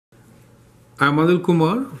I'm Anil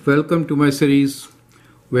Kumar. Welcome to my series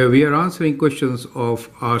where we are answering questions of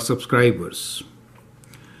our subscribers.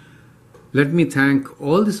 Let me thank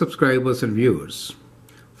all the subscribers and viewers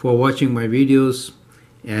for watching my videos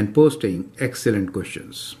and posting excellent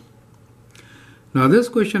questions. Now this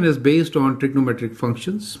question is based on trigonometric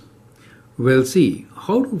functions. We'll see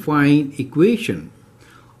how to find equation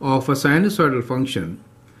of a sinusoidal function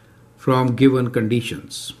from given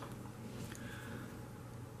conditions.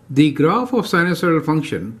 The graph of sinusoidal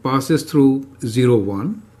function passes through 0,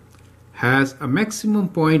 1, has a maximum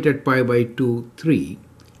point at pi by 2, 3,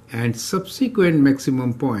 and subsequent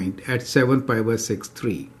maximum point at 7 pi by 6,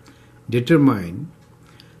 3. Determine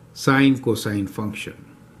sine cosine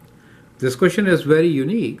function. This question is very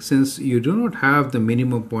unique since you do not have the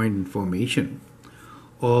minimum point information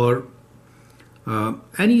or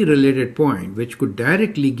any related point which could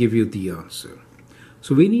directly give you the answer.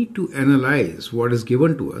 So we need to analyze what is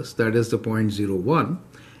given to us, that is the point 0, 1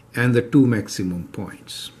 and the two maximum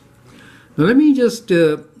points. Now let me just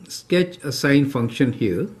sketch a sine function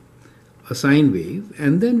here, a sine wave,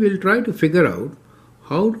 and then we'll try to figure out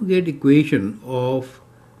how to get equation of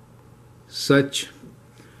such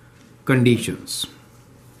conditions.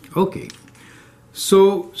 Okay,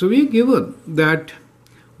 so we are given that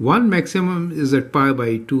one maximum is at pi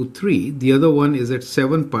by 2, 3, the other one is at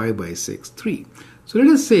 7 pi by 6, 3. So let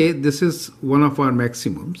us say this is one of our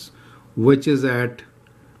maximums, which is at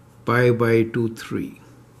pi by 2, 3.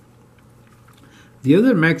 The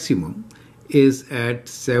other maximum is at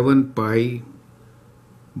 7 pi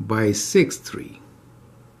by 6, 3.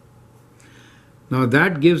 Now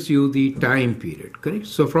that gives you the time period, correct?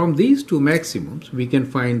 So from these two maximums, we can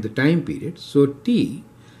find the time period. So t,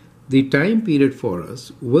 the time period for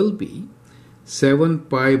us will be 7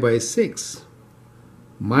 pi by 6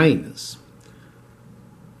 minus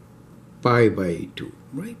pi by 2,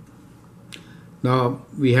 right? Now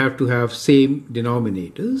we have to have same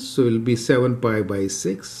denominators, so it will be 7 pi by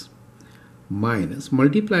 6 minus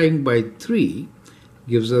multiplying by 3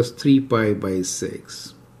 gives us 3 pi by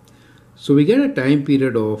 6. So we get a time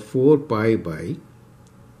period of 4 pi by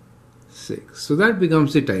 6. So that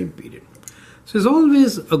becomes the time period. So it's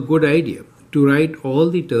always a good idea to write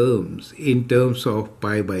all the terms in terms of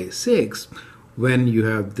pi by 6 when you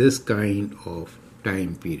have this kind of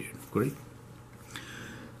time period, correct?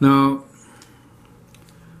 Now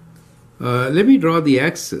let me draw the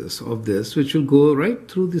axis of this, which will go right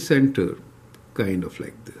through the center, kind of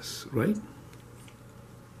like this, right?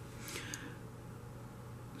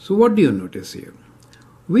 So what do you notice here?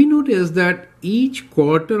 We notice that each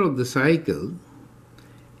quarter of the cycle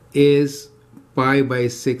is pi by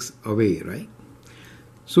 6 away, right?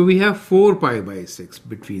 So we have 4 pi by 6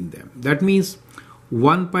 between them. That means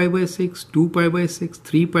 1 pi by 6, 2 pi by 6,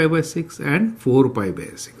 3 pi by 6 and 4 pi by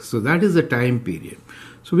 6. So that is the time period.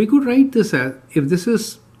 So we could write this as,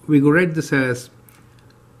 we could write this as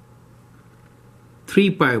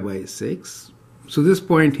 3 pi by 6. So this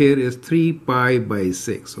point here is 3 pi by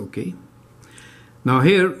 6, okay? Now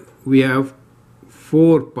here we have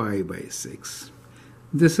 4 pi by 6.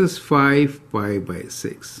 This is 5 pi by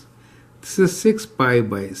 6. This is 6 pi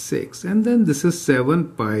by 6. And then this is 7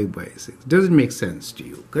 pi by 6. Does it make sense to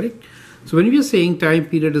you, correct? So when we are saying time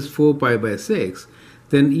period is 4 pi by 6,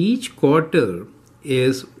 then each quarter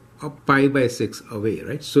is a pi by 6 away,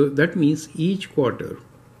 right? So that means each quarter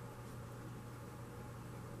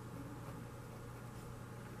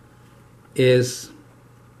is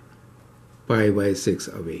pi by 6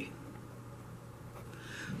 away.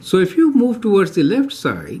 So if you move towards the left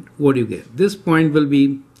side, what do you get? This point will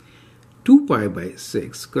be 2 pi by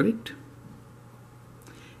 6, correct?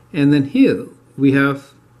 And then here we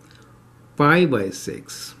have pi by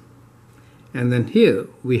 6. And then here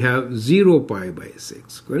we have 0 pi by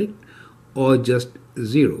 6, correct? Or just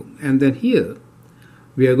 0. And then here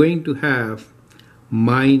we are going to have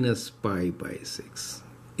minus pi by 6.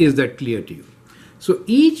 Is that clear to you? So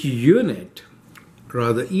each unit,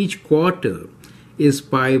 rather each quarter, is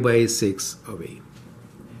pi by 6 away.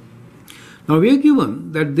 Now we are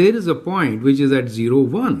given that there is a point which is at 0,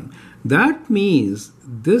 1. That means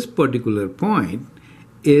this particular point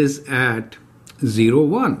is at 0,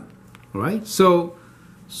 1, right? So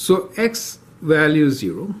x value is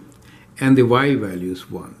 0 and the y value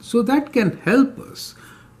is 1. So that can help us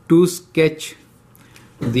to sketch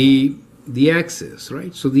the axis,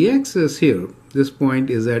 right? So the axis here, this point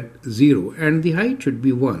is at 0 and the height should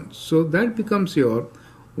be 1. So that becomes your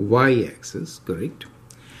y-axis, correct?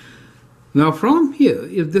 Now from here,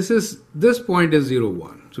 if this point is 0,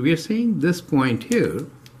 1. So we are saying this point here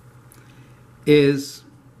is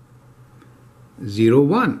 0,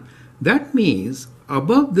 1. That means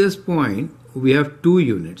above this point we have 2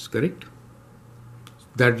 units, correct?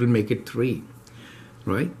 That will make it 3,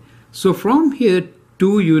 right? So from here,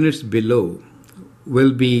 2 units below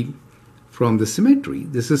will be from the symmetry.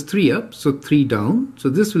 This is 3 up, so 3 down. So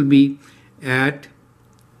this will be at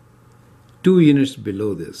 2 units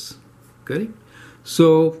below this, correct?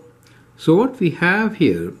 So what we have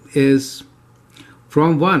here is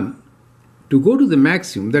from 1 to go to the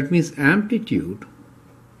maximum, that means amplitude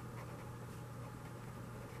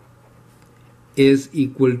is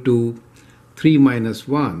equal to 3 minus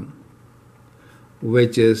 1,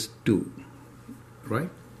 which is 2, right?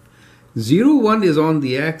 0, 1 is on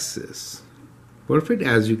the axis, perfect,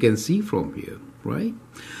 as you can see from here, right?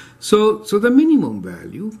 So the minimum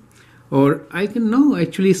value, or I can now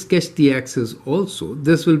actually sketch the axis also.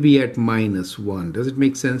 This will be at minus 1. Does it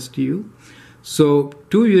make sense to you? So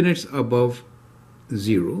 2 units above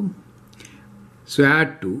 0. So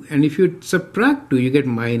add 2, and if you subtract 2, you get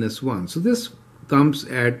minus 1. So this comes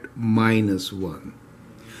at minus 1.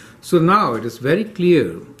 So now it is very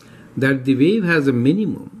clear that the wave has a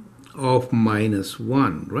minimum of minus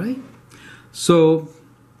 1, right? So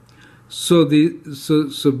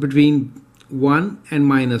between 1 and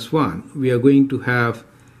minus 1, we are going to have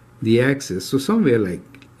the axis. So somewhere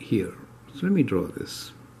like here. So let me draw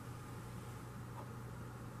this.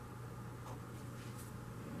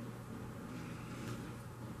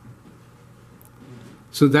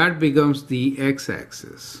 So that becomes the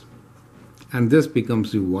x-axis, and this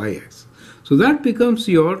becomes the y-axis. So that becomes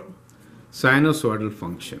your sinusoidal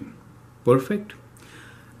function. Perfect.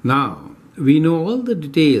 Now, we know all the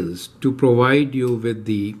details to provide you with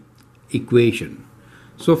the equation.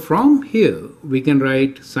 So from here, we can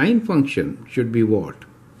write sine function should be what?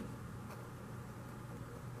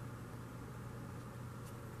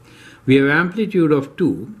 We have amplitude of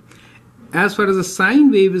 2. As far as the sine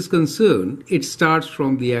wave is concerned, it starts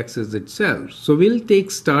from the axis itself. So we'll take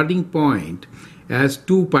starting point as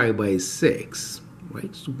 2 pi by 6,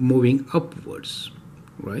 right? So moving upwards,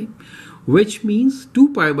 right? Which means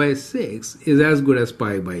 2 pi by 6 is as good as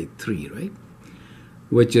pi by 3, right?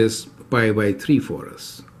 Which is pi by 3 for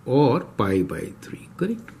us, or pi by 3,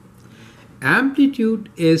 correct? Amplitude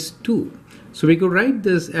is 2. So we could write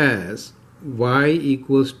this as y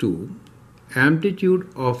equals to amplitude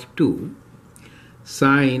of 2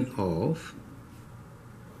 sine of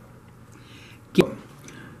k.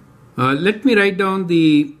 Let me write down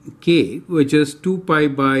the k, which is 2 pi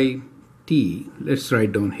by t. Let's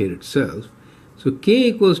write down here itself. So k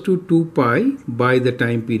equals to 2 pi by the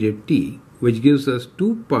time period t, which gives us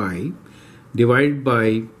 2 pi divided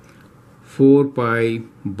by 4 pi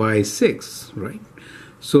by 6, right?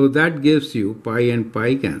 So that gives you pi and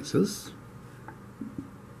pi cancels.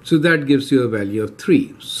 So that gives you a value of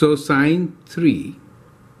 3. So sine 3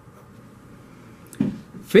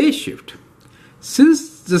 phase shift.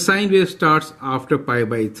 Since the sine wave starts after pi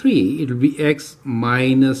by 3, it will be x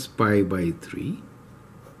minus pi by 3.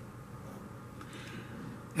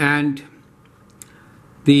 And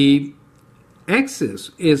the axis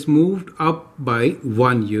is moved up by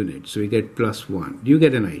 1 unit. So we get plus 1. Do you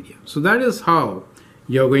get an idea? So that is how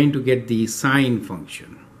you're going to get the sine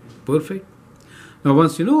function. Perfect. Now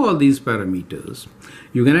once you know all these parameters,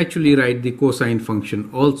 you can actually write the cosine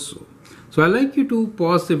function also. So I'd like you to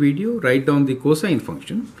pause the video, write down the cosine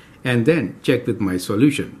function, and then check with my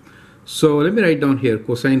solution. So let me write down here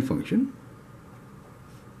cosine function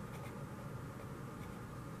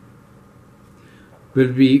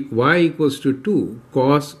will be y equals to 2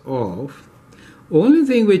 cos of, only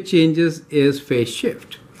thing which changes is phase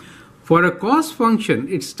shift. For a cos function,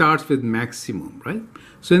 it starts with maximum, right?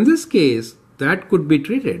 So in this case, that could be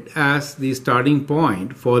treated as the starting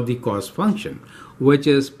point for the cos function, which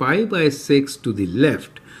is pi by 6 to the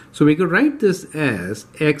left. So we could write this as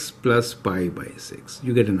x plus pi by 6.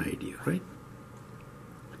 You get an idea, right?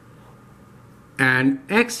 And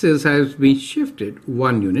axis has been shifted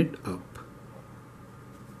 1 unit up.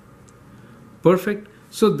 Perfect.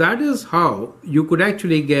 So that is how you could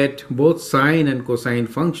actually get both sine and cosine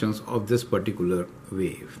functions of this particular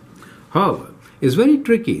wave. However, it's very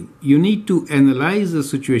tricky. You need to analyze the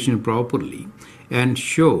situation properly and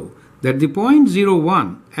show that the point 0,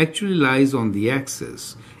 1 actually lies on the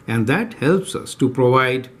axis, and that helps us to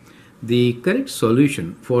provide the correct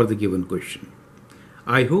solution for the given question.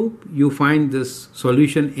 I hope you find this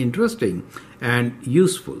solution interesting and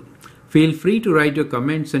useful. Feel free to write your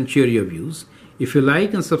comments and share your views. If you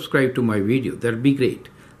like and subscribe to my video, that would be great.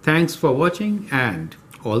 Thanks for watching and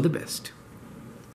all the best.